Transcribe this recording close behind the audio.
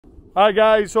Hi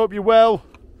guys, hope you're well.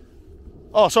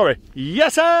 Oh, sorry.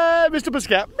 Yes, sir, Mr.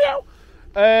 Pussycat. Meow.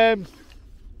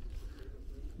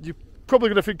 You're probably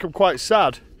going to think I'm quite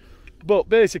sad, but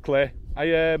basically,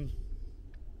 I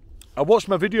watched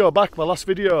my video back, my last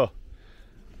video,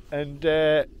 and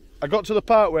I got to the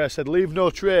part where I said leave no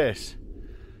trace,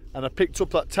 and I picked up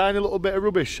that tiny little bit of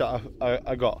rubbish that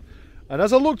I got, and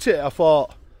as I looked at it, I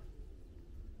thought,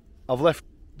 I've left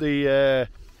the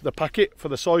packet for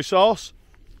the soy sauce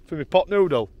for my pot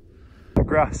noodle.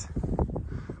 Grass.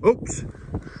 Oops,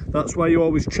 that's why you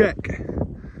always check.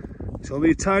 It's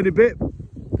only a tiny bit,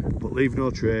 but leave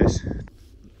no trace.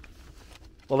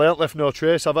 Well, I haven't left no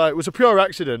trace, have I? It was a pure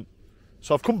accident.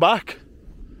 So I've come back.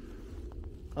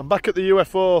 I'm back at the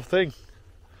UFO thing.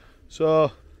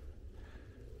 So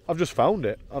I've just found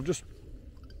it.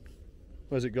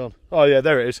 Where's it gone? Oh yeah,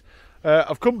 there it is.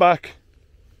 I've come back,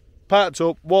 parked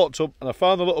up, walked up, and I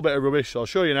found a little bit of rubbish. So I'll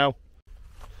show you now.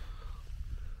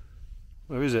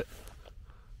 Where is it?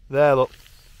 There, look.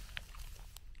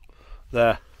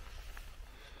 There.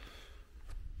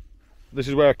 This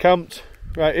is where I camped,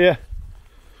 right here.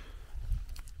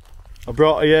 I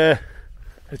brought a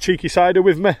cheeky cider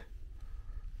with me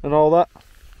and all that.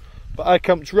 But I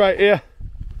camped right here,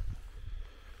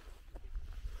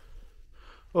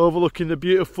 overlooking the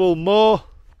beautiful moor.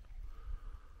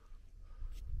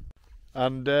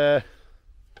 And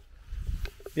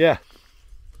yeah.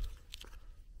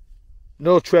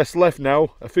 No trace left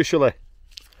now, officially.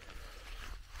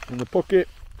 In the pocket,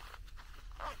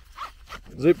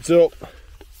 zipped up,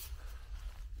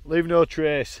 leave no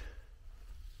trace.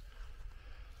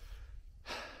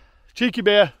 Cheeky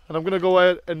bear, and I'm going to go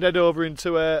and head over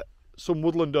into some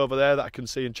woodland over there that I can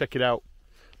see and check it out.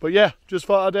 But yeah, just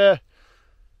thought I'd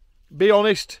be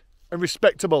honest and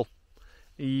respectable.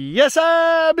 Yes,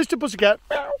 sir, Mr. Pussycat.